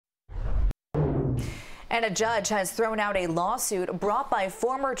And a judge has thrown out a lawsuit brought by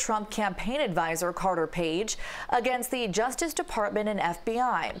former Trump campaign advisor Carter Page against the Justice Department and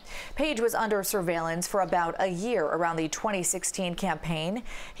FBI. Page was under surveillance for about a year around the 2016 campaign.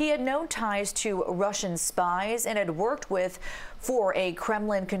 He had no ties to Russian spies and had worked for a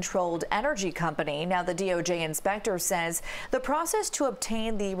Kremlin-controlled energy company. Now, the DOJ inspector says the process to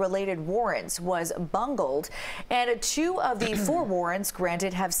obtain the related warrants was bungled, and 2 of the 4 warrants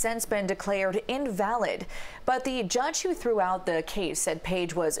granted have since been declared invalid. But the judge who threw out the case said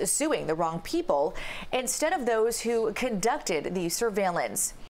Page was suing the wrong people instead of those who conducted the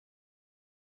surveillance.